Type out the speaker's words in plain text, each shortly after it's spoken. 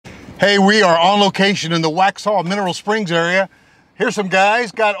Hey, we are on location in the Waxhaw Mineral Springs area. Here's some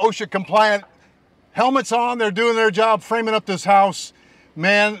guys, got OSHA compliant helmets on. They're doing their job framing up this house.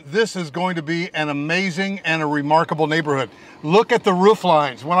 Man, this is going to be an amazing and a remarkable neighborhood. Look at the roof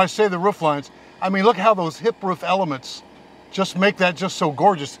lines. When I say the roof lines, I mean, look how those hip roof elements just make that just so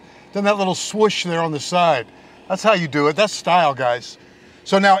gorgeous. Then that little swoosh there on the side. That's how you do it. That's style, guys.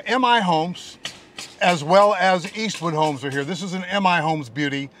 So now MI Homes, as well as Eastwood Homes are here. This is an MI Homes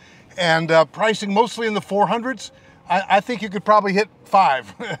beauty, and pricing mostly in the 400s. I think you could probably hit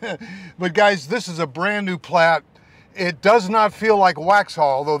 5. But guys, this is a brand new plat. It does not feel like Waxhaw,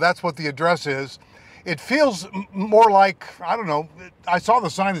 although that's what the address is. It feels more like, I don't know, I saw the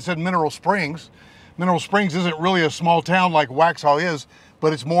sign that said Mineral Springs. Mineral Springs isn't really a small town like Waxhaw is,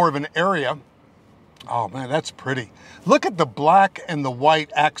 but it's more of an area. Oh man, that's pretty. Look at the black and the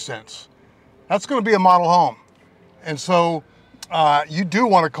white accents. That's going to be a model home. And so you do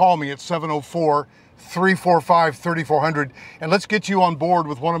want to call me at 704-345-3400, and let's get you on board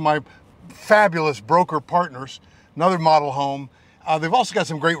with one of my fabulous broker partners, another model home. They've also got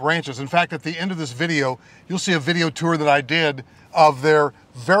some great ranches. In fact, at the end of this video, you'll see a video tour that I did of their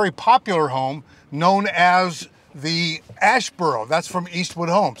very popular home known as the ASHEBORO. That's from Eastwood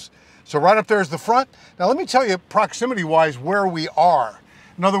Homes. So right up there is the front. Now let me tell you proximity-wise where we are.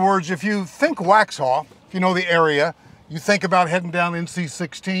 In other words, if you think Waxhaw, if you know the area, you think about heading down NC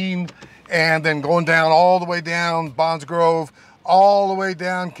 16 and then going down all the way down Bonds Grove, all the way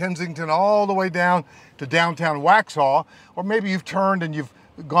down Kensington, all the way down to downtown Waxhaw, or maybe you've turned and you've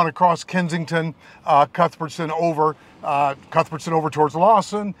gone across Kensington, Cuthbertson over towards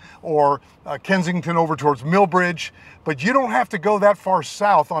Lawson, or Kensington over towards Millbridge, but you don't have to go that far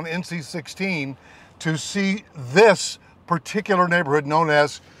south on NC 16 to see this particular neighborhood known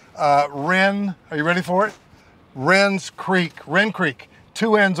as Wrenn. Are you ready for it? Wrenn Creek,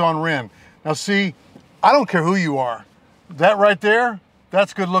 2 ends on Wrenn. Now see, I don't care who you are. That right there,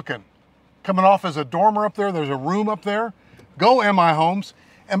 that's good looking. Coming off as a dormer up there, there's a room up there. Go MI Homes.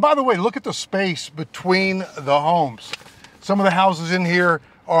 And by the way, look at the space between the homes. Some of the houses in here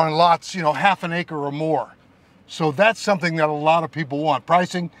are on lots, you know, half an acre or more. So that's something that a lot of people want.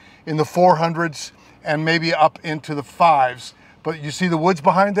 Pricing in the 400s and maybe up into the 5s. But you see the woods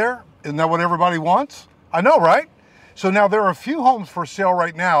behind there? Isn't that what everybody wants? I know, right? So now there are a few homes for sale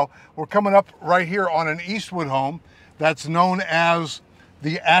right now. We're coming up right here on an Eastwood home that's known as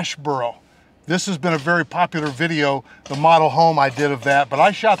the ASHEBORO. This has been a very popular video, the model home I did of that, but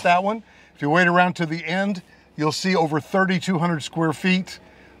I shot that one. If you wait around to the end, you'll see over 3,200 square feet,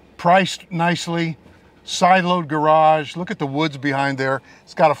 priced nicely, side load garage. Look at the woods behind there.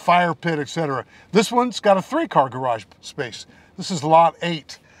 It's got a fire pit, etc. This one's got a 3-car garage space. This is lot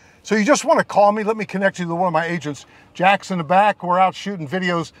 8. So you just want to call me, let me connect you to one of my agents. Jack's in the back, we're out shooting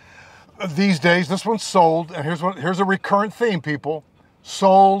videos these days. This one's sold, and here's a recurrent theme, people.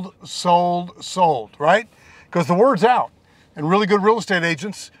 Sold, sold, sold, right? Because the word's out, and really good real estate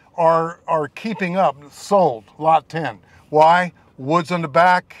agents are keeping up. Sold, lot 10. Why? Woods on the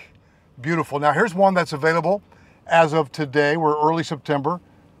back, beautiful. Now here's one that's available as of today. We're early September,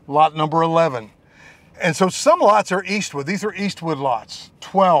 lot number 11. And so some lots are Eastwood. These are Eastwood lots.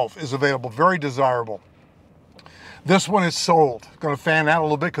 12 is available, very desirable. This one is sold. Going to fan out a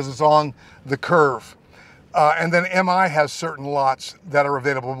little bit because it's on the curve. And then MI has certain lots that are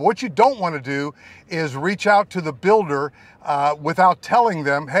available. But what you don't want to do is reach out to the builder without telling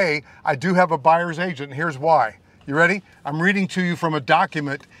them, hey, I do have a buyer's agent, and here's why. You ready? I'm reading to you from a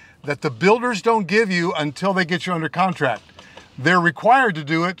document that the builders don't give you until they get you under contract. They're required to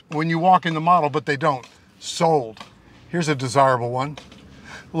do it when you walk in the model, but they don't. Sold. Here's a desirable one.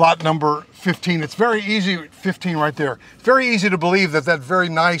 Lot number 15. It's very easy, 15 right there. It's very easy to believe that that very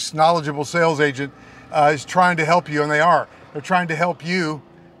nice, knowledgeable sales agent is trying to help you, and they are. They're trying to help you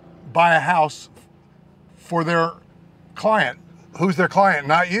buy a house for their client. Who's their client?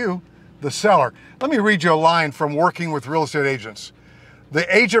 Not you, the seller. Let me read you a line from Working with Real Estate Agents. The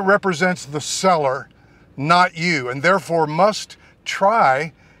agent represents the seller, not you, and therefore must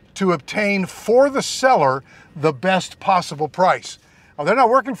try to obtain for the seller the best possible price. Now, they're not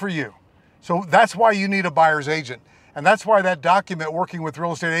working for you. So that's why you need a buyer's agent. And that's why that document, Working with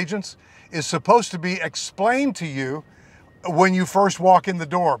Real Estate Agents, is supposed to be explained to you when you first walk in the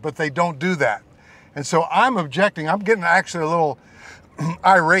door, but they don't do that. And so I'm objecting. I'm getting actually a little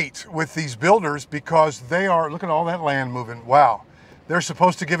irate with these builders because they are, look at all that land moving. Wow. They're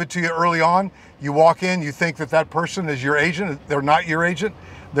supposed to give it to you early on. You walk in, you think that that person is your agent. They're not your agent.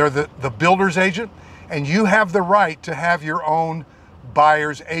 They're the builder's agent. And you have the right to have your own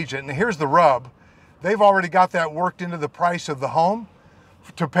buyer's agent. And here's the rub. They've already got that worked into the price of the home,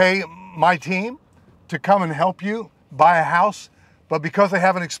 to pay my team to come and help you buy a house, but because they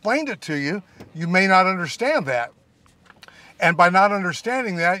haven't explained it to you, you may not understand that. And by not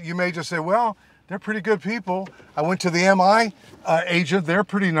understanding that, you may just say, well, they're pretty good people. I went to the MI agent, they're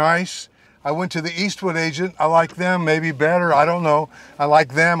pretty nice. I went to the Eastwood agent, I like them, maybe better, I don't know. I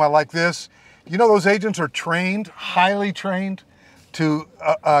like them, I like this. You know, those agents are trained, highly trained, to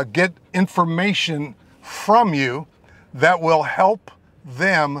get information from you that will help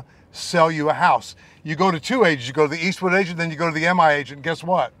them sell you a house. You go to two agents, you go to the Eastwood agent, then you go to the MI agent, guess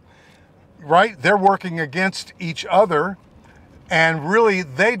what? Right? They're working against each other, and really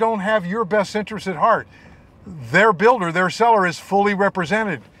they don't have your best interest at heart. Their builder, their seller is fully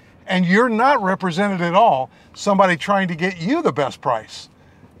represented, and you're not represented at all. Somebody trying to get you the best price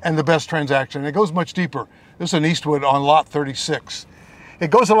and the best transaction. It goes much deeper. This is an Eastwood on lot 36.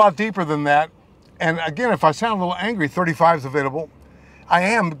 It goes a lot deeper than that. And again, if I sound a little angry, 35 is available. I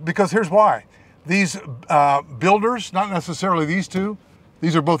am, because here's why. These builders, not necessarily these two,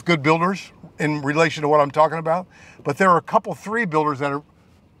 these are both good builders in relation to what I'm talking about, but there are a couple, 3 builders that are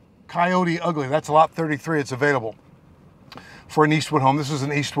coyote ugly. That's lot 33, it's available for an Eastwood home. This is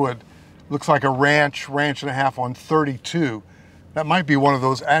an Eastwood, looks like a ranch and a half on 32. That might be one of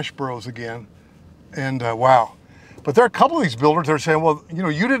those ASHEBOROs again. And wow. But there are a couple of these builders that are saying, well, you know,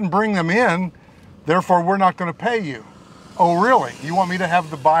 you didn't bring them in, therefore we're not going to pay you. Oh, really? You want me to have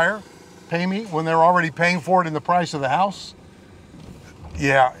the buyer pay me when they're already paying for it in the price of the house?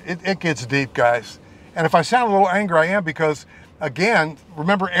 Yeah, it gets deep, guys. And if I sound a little angry, I am, because, again,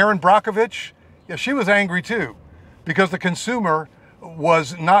 remember Erin Brockovich? Yeah, she was angry too, because the consumer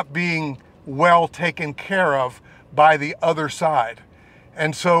was not being well taken care of by the other side.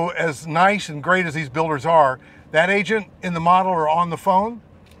 And so, as nice and great as these builders are, that agent in the model or on the phone,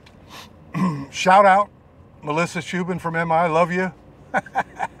 shout out, Melissa Shubin from MI, I love you.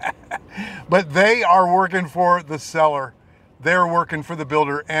 But they are working for the seller. They're working for the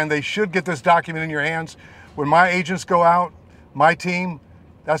builder, and they should get this document in your hands. When my agents go out, my team,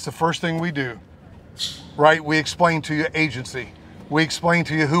 that's the first thing we do, right? We explain to you agency. We explain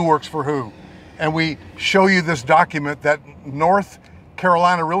to you who works for who. And we show you this document that North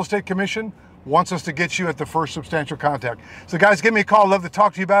Carolina Real Estate Commission wants us to get you at the first substantial contact. So guys, give me a call. Love to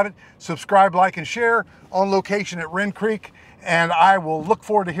talk to you about it. Subscribe, like, and share. On location at Wrenn Creek. And I will look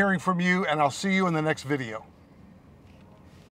forward to hearing from you, and I'll see you in the next video.